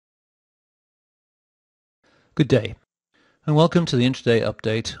Good day, and welcome to the intraday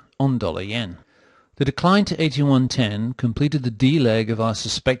update on dollar yen. The decline to 81.10 completed the D leg of our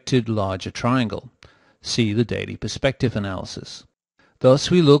suspected larger triangle. See the daily perspective analysis.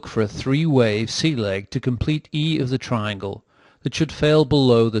 Thus we look for a three-wave C leg to complete E of the triangle that should fail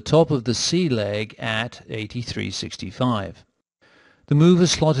below the top of the C leg at 83.65. The move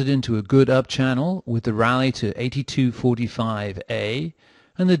is slotted into a good up channel with the rally to 82.45A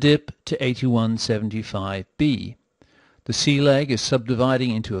and the dip to 81.75B. The C leg is subdividing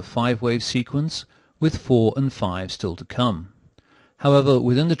into a five-wave sequence with 4 and 5 still to come. However,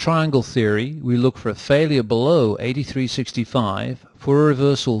 within the triangle theory, we look for a failure below 83.65 for a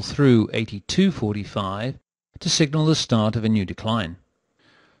reversal through 82.45 to signal the start of a new decline.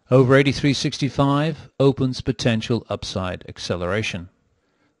 Over 83.65 opens potential upside acceleration.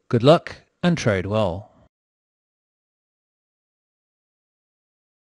 Good luck and trade well.